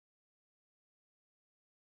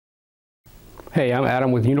Hey, I'm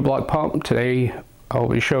Adam with Unibloc Pump. Today I'll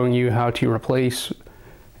be showing you how to replace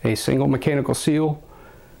a single mechanical seal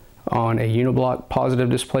on a Unibloc positive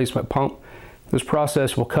displacement pump. This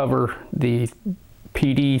process will cover the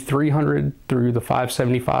PD 300 through the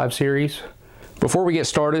 575 series. Before we get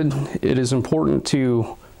started, it is important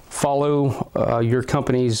to follow your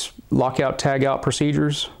company's lockout tagout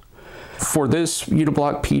procedures. For this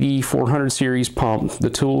Unibloc PD 400 series pump, the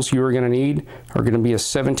tools you are going to need are going to be a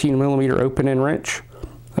 17mm open end wrench,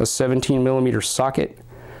 a 17mm socket,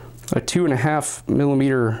 a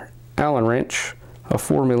 2.5mm Allen wrench, a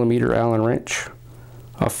 4mm Allen wrench,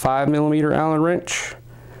 a 5mm Allen wrench,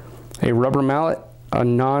 a rubber mallet, a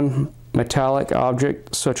non-metallic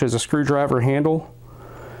object such as a screwdriver handle,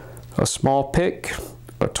 a small pick,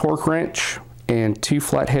 a torque wrench, and 2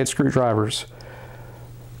 flathead screwdrivers.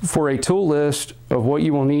 For a tool list of what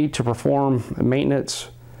you will need to perform maintenance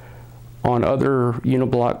on other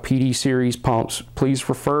Unibloc PD series pumps, please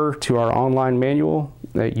refer to our online manual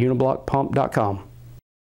at uniblocpump.com.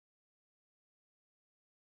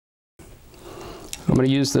 I'm going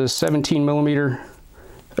to use the 17mm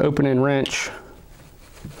open end wrench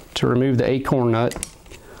to remove the acorn nut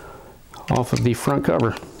off of the front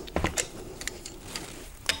cover.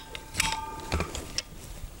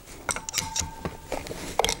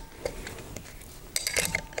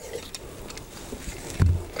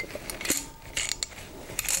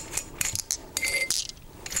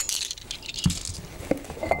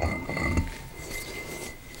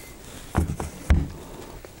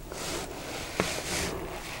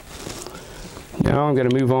 Now I'm going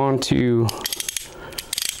to move on to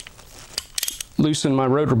loosen my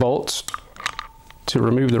rotor bolts to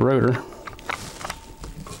remove the rotor.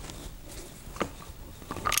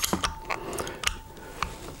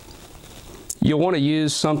 You'll want to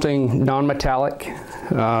use something non-metallic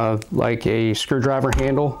like a screwdriver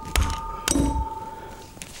handle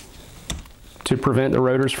to prevent the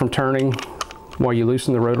rotors from turning while you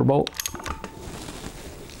loosen the rotor bolt.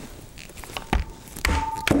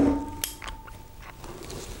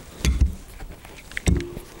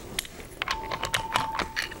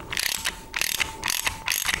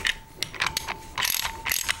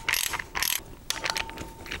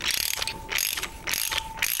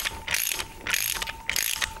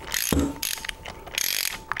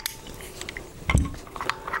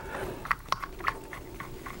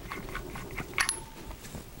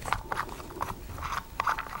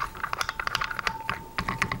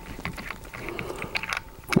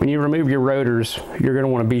 When you remove your rotors, you're going to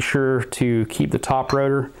want to be sure to keep the top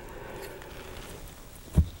rotor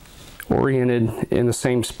oriented in the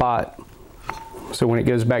same spot. So when it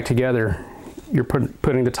goes back together, you're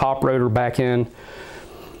putting the top rotor back in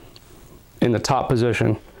the top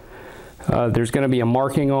position. There's going to be a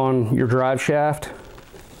marking on your drive shaft,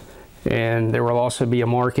 and there will also be a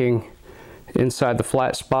marking inside the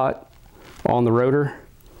flat spot on the rotor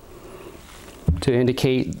to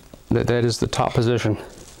indicate that that is the top position.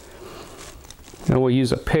 Now we'll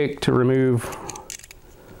use a pick to remove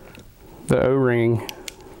the O-ring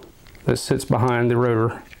that sits behind the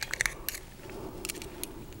rotor.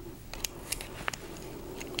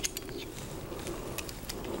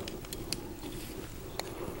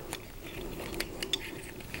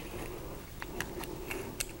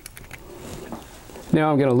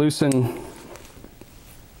 Now I'm going to loosen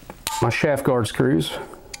my shaft guard screws.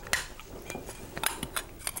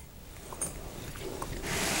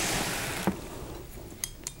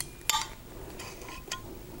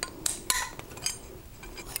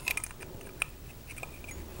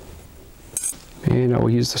 And I will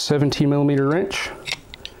use the 17mm wrench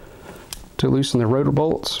to loosen the rotor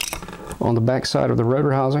bolts on the back side of the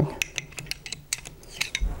rotor housing.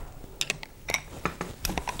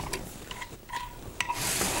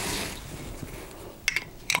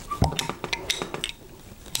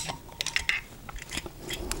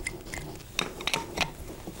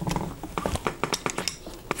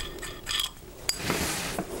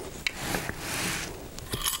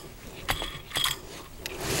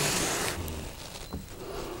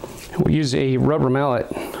 We'll use a rubber mallet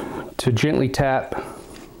to gently tap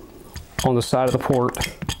on the side of the port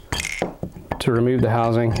to remove the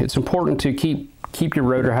housing. It's important to keep your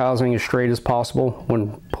rotor housing as straight as possible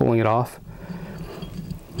when pulling it off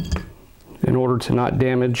in order to not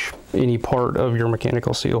damage any part of your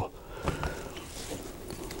mechanical seal.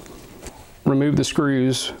 Remove the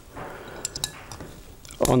screws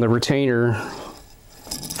on the retainer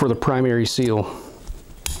for the primary seal.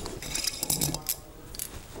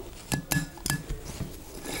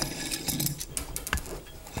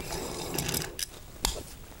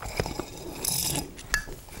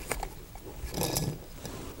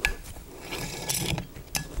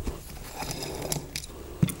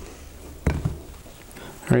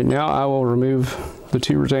 All right, now I will remove the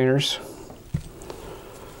two retainers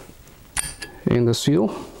and the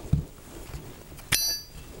seal.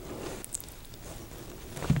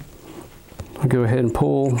 I'll go ahead and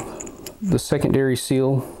pull the secondary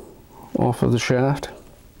seal off of the shaft.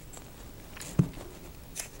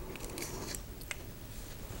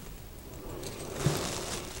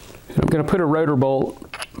 And I'm going to put a rotor bolt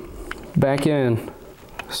back in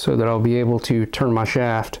so that I'll be able to turn my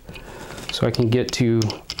shaft so I can get to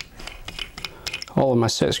all of my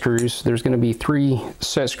set screws. There's going to be 3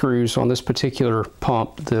 set screws on this particular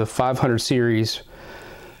pump. The 500 series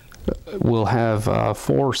will have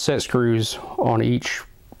 4 set screws on each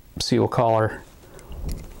seal collar.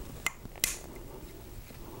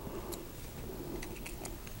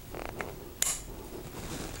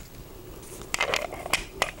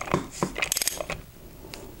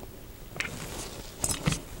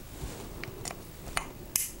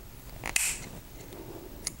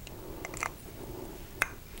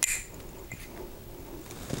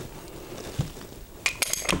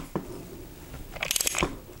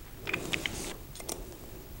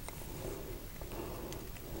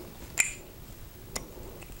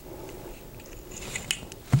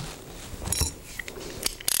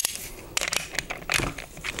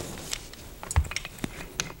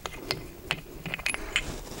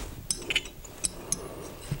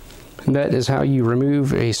 And that is how you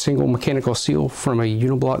remove a single mechanical seal from a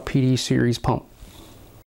Unibloc PD series pump.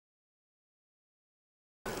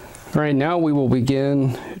 All right, now we will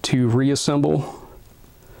begin to reassemble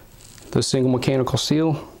the single mechanical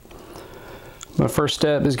seal. My first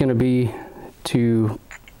step is going to be to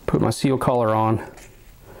put my seal collar on.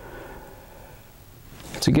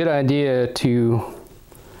 It's a good idea to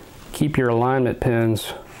keep your alignment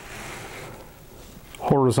pins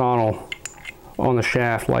horizontal on the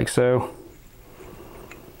shaft like so.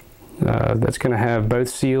 That's going to have both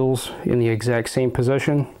seals in the exact same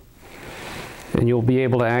position, and you'll be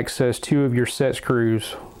able to access 2 of your set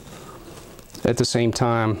screws at the same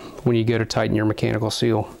time when you go to tighten your mechanical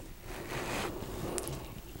seal.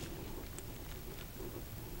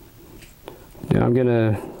 Now I'm going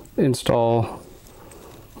to install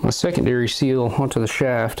my secondary seal onto the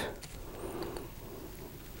shaft.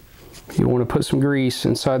 You want to put some grease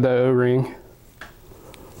inside that O-ring,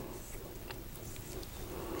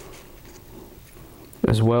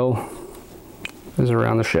 as well as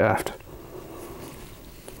around the shaft.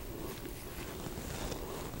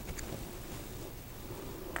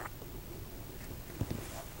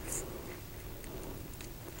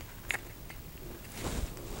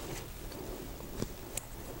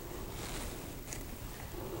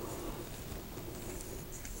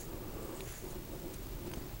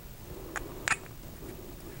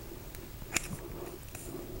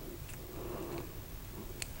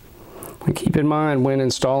 And keep in mind, when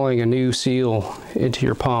installing a new seal into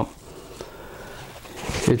your pump,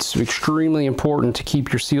 it's extremely important to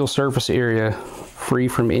keep your seal surface area free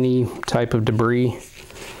from any type of debris.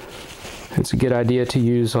 It's a good idea to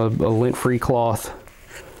use a lint-free cloth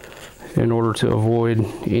in order to avoid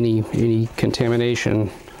any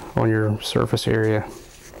contamination on your surface area,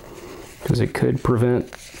 because it could prevent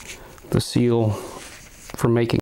the seal from making